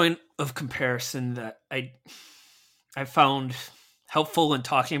 One point of comparison that I found helpful in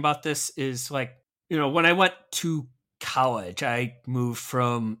talking about this is, like, when I went to college, I moved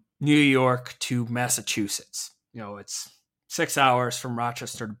from New York to Massachusetts. It's 6 hours from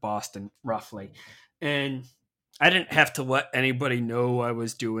Rochester to Boston, roughly. And I didn't have to let anybody know I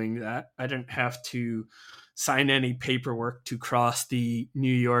was doing that. I didn't have to sign any paperwork to cross the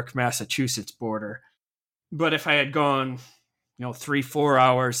New York-Massachusetts border. But if I had gone, 3-4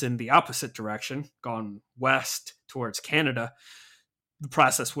 hours in the opposite direction, gone west towards Canada, the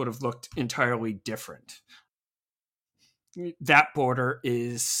process would have looked entirely different. That border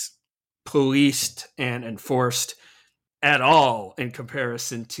is policed and enforced at all in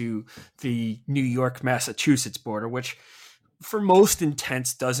comparison to the New York-Massachusetts border, which for most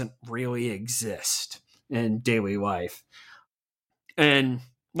intents doesn't really exist in daily life. And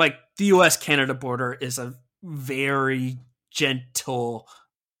like the US-Canada border is a very gentle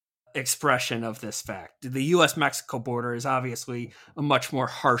expression of this fact. The US-Mexico border is obviously a much more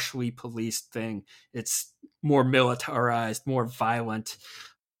harshly policed thing. It's more militarized, more violent.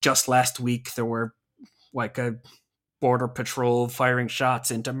 Just last week, there were like a border patrol firing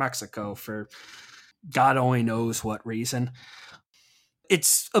shots into Mexico for God only knows what reason.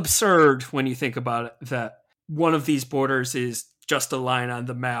 It's absurd when you think about it that one of these borders is just a line on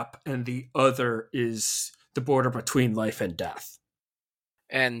the map and the other is the border between life and death.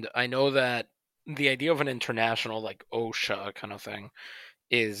 And I know that the idea of an international, like OSHA kind of thing,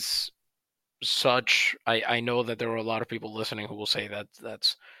 is such. I know that there are a lot of people listening who will say that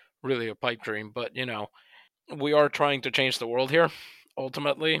that's really a pipe dream, but you know, we are trying to change the world here.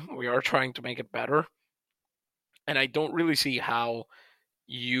 Ultimately, we are trying to make it better, and I don't really see how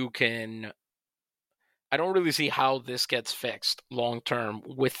I don't really see how this gets fixed long term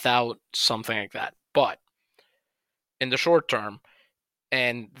without something like that. But in the short term,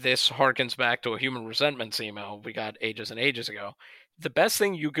 and this harkens back to a human resentments email we got ages and ages ago, the best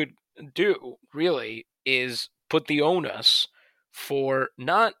thing you could do really is put the onus for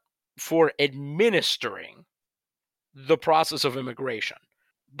not for administering the process of immigration,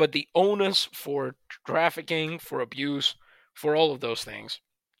 but the onus for trafficking, for abuse, for all of those things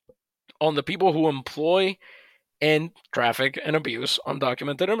on the people who employ and traffic and abuse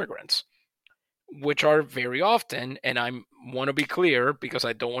undocumented immigrants, which are very often, and I want to be clear because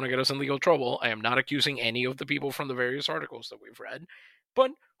I don't want to get us in legal trouble, I am not accusing any of the people from the various articles that we've read,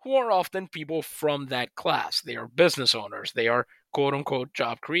 but who are often people from that class. They are business owners. They are quote-unquote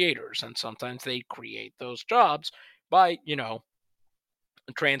job creators, and sometimes they create those jobs by,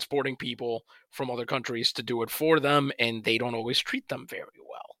 transporting people from other countries to do it for them, and they don't always treat them very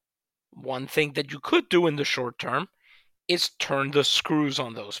well. One thing that you could do in the short term is turn the screws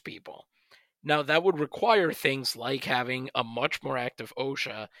on those people. Now, that would require things like having a much more active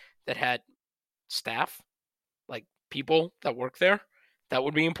OSHA that had staff, like people that work there. That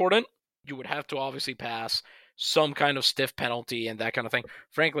would be important. You would have to obviously pass some kind of stiff penalty and that kind of thing.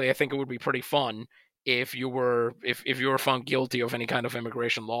 Frankly, I think it would be pretty fun if you were found guilty of any kind of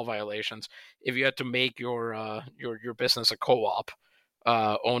immigration law violations, if you had to make your business a co-op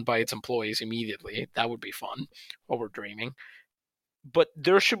owned by its employees immediately. That would be fun. What we're dreaming. But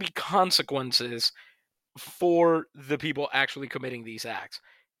there should be consequences for the people actually committing these acts.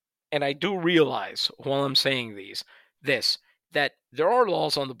 And I do realize while I'm saying this, that there are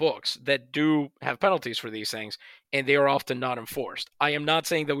laws on the books that do have penalties for these things, and they are often not enforced. I am not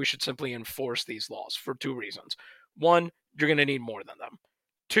saying that we should simply enforce these laws for two reasons. One, you're going to need more than them.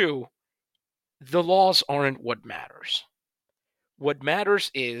 Two, the laws aren't what matters. What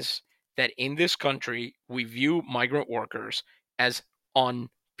matters is that in this country, we view migrant workers as on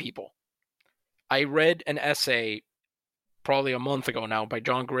people. I read an essay probably a month ago now by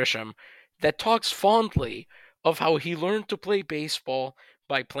John Grisham that talks fondly of how he learned to play baseball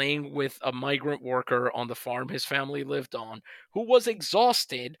by playing with a migrant worker on the farm his family lived on, who was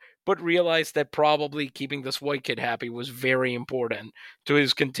exhausted but realized that probably keeping this white kid happy was very important to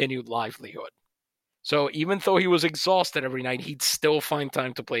his continued livelihood. So even though he was exhausted every night, he'd still find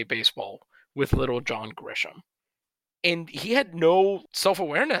time to play baseball with little John Grisham. And he had no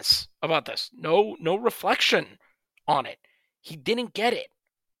self-awareness about this, no reflection on it. He didn't get it.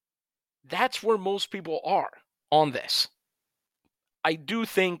 That's where most people are on this. I do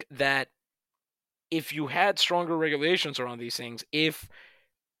think that if you had stronger regulations around these things, if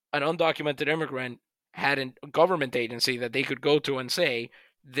an undocumented immigrant had a government agency that they could go to and say,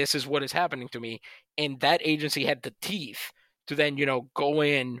 this is what is happening to me, and that agency had the teeth to then, go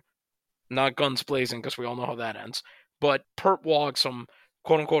in, not guns blazing, because we all know how that ends, but perp walk some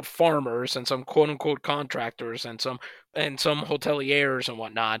quote-unquote farmers and some quote-unquote contractors and some hoteliers and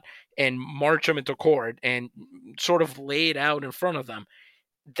whatnot, and march them into court and sort of lay it out in front of them.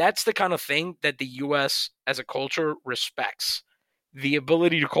 That's the kind of thing that the U.S. as a culture respects, the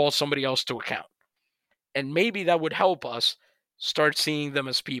ability to call somebody else to account. And maybe that would help us start seeing them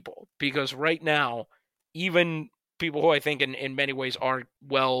as people, because right now, even people who I think in many ways are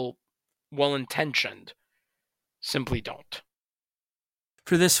well-intentioned simply don't.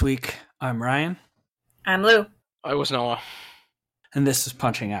 For this week, I'm Ryan. I'm Lou. I was Noah. And this is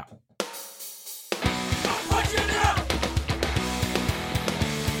Punching Out.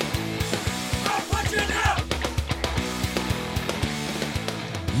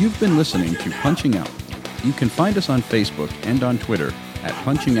 You've been listening to Punching Out, You can find us on Facebook and on Twitter at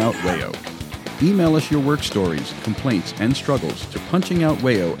Punching Out Wayo. Email us your work stories, complaints, and struggles to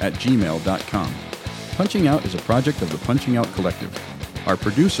punchingoutwayo@gmail.com. Punching Out is a project of the Punching Out Collective. Our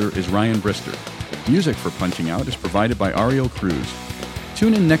producer is Ryan Brister. Music for Punching Out is provided by Ariel Cruz.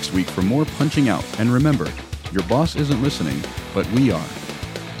 Tune in next week for more Punching Out, and remember, your boss isn't listening, but we are.